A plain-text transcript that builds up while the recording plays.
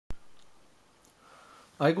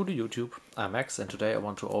Hi, good YouTube. I'm Max, and today I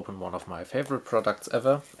want to open one of my favorite products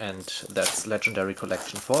ever, and that's Legendary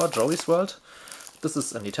Collection for Joey's World. This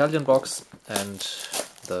is an Italian box, and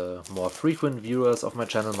the more frequent viewers of my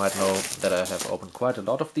channel might know that I have opened quite a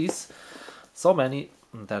lot of these. So many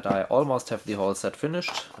that I almost have the whole set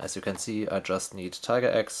finished. As you can see, I just need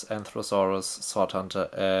Tiger Eggs, Anthrosaurus, Sword Hunter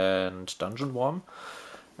and Dungeon Worm,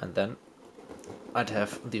 and then I'd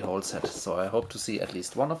have the whole set. So I hope to see at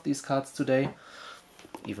least one of these cards today.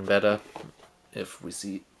 Even better if we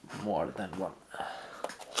see more than one.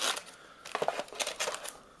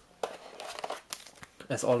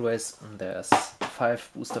 As always, there's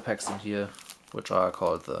 5 booster packs in here, which are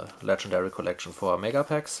called the Legendary Collection for Mega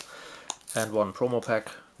Packs, and 1 promo pack,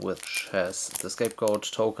 which has the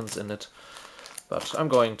Scapegoat tokens in it. But I'm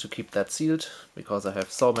going to keep that sealed, because I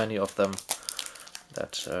have so many of them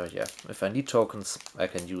that, yeah, if I need tokens, I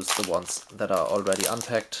can use the ones that are already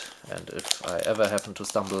unpacked, and if I ever happen to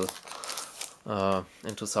stumble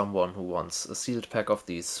into someone who wants a sealed pack of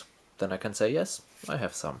these, then I can say, yes, I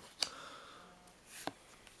have some.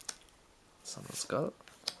 Summon Skull,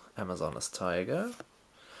 Amazoness Tiger,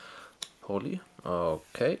 Holy,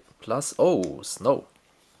 okay, plus, oh, Snow,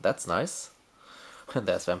 that's nice. And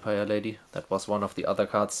there's Vampire Lady, that was one of the other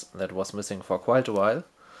cards that was missing for quite a while,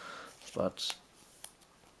 but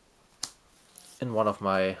in one of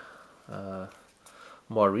my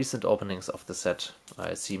more recent openings of the set,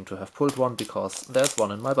 I seem to have pulled one because there's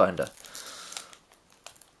one in my binder.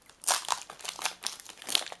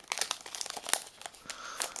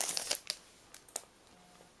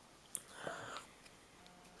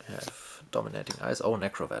 I have Dominating Eyes. Oh,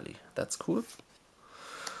 Necro Valley. That's cool.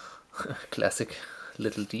 Classic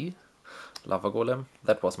Little D. Lava Golem.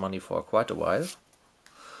 That was money for quite a while.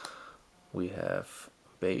 We have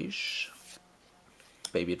Beige.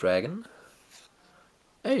 Baby Dragon.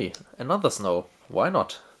 Hey, another Snow. Why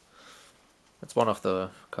not? It's one of the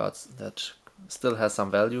cards that still has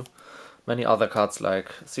some value. Many other cards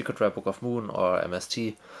like Secret Rare Book of Moon or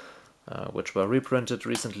MST, which were reprinted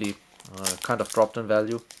recently, kind of dropped in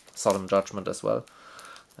value. Solemn Judgment as well.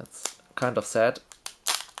 That's kind of sad.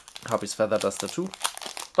 Harpy's Feather Duster too.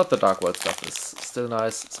 But the Dark World stuff is still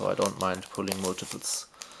nice, so I don't mind pulling multiples.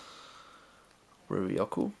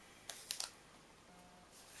 Ryoku.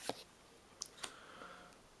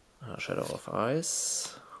 Shadow of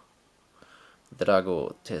Ice,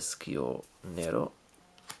 Drago Teschio Nero,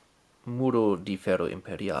 Muro di Ferro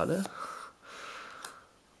Imperiale,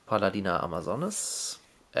 Paladina Amazonas,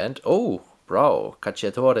 and oh, Brow,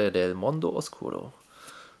 Cacciatore del Mondo Oscuro.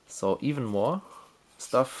 So even more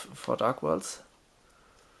stuff for Dark Worlds.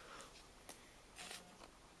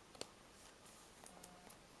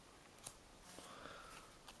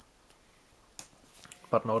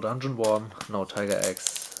 But no Dungeon Worm, no Tiger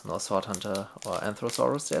Eggs, no Sword Hunter or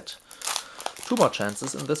Anthrosaurus yet. 2 more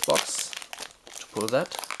chances in this box to pull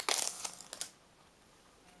that.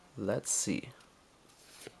 Let's see.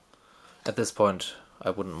 At this point, I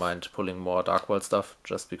wouldn't mind pulling more Dark World stuff,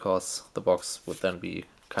 just because the box would then be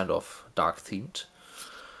kind of dark themed.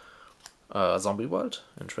 Zombie World,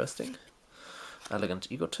 interesting.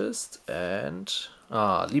 Elegant Egotist, and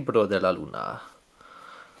Libro della Luna.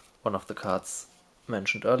 One of the cards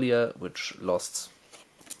mentioned earlier, which lost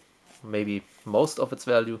maybe most of its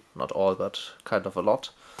value, not all, but kind of a lot.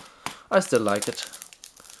 I still like it.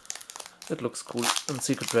 It looks cool in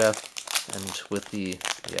Secret Rare, and with the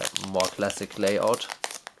more classic layout.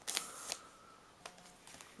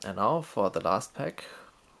 And now for the last pack,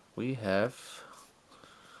 we have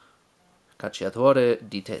Cacciatore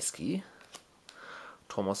di Teschi,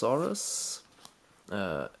 Tomosaurus,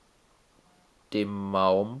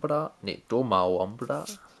 Domaombra,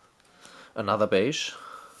 another Beige,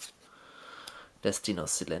 Destino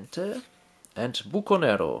Silente, and Buco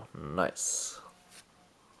Nero, nice.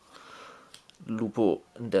 Lupo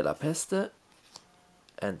della Peste,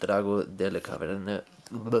 and Drago delle Caverne,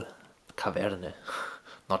 Caverne,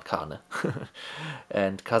 not Carne,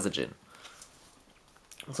 and Kazejin.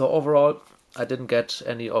 So overall, I didn't get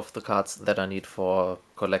any of the cards that I need for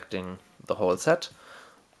collecting the whole set,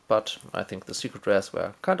 but I think the Secret Rares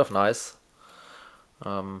were kind of nice.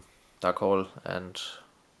 Dark Hole and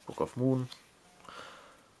Book of Moon,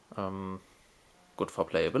 good for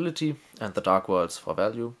playability, and the Dark Worlds for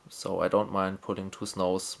value, so I don't mind pulling 2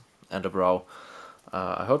 Snows and a Brow.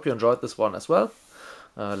 I hope you enjoyed this one as well.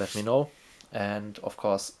 Let me know, and of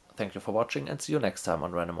course, thank you for watching, and see you next time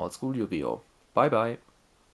on Random Old School Yu-Gi-Oh! Bye bye!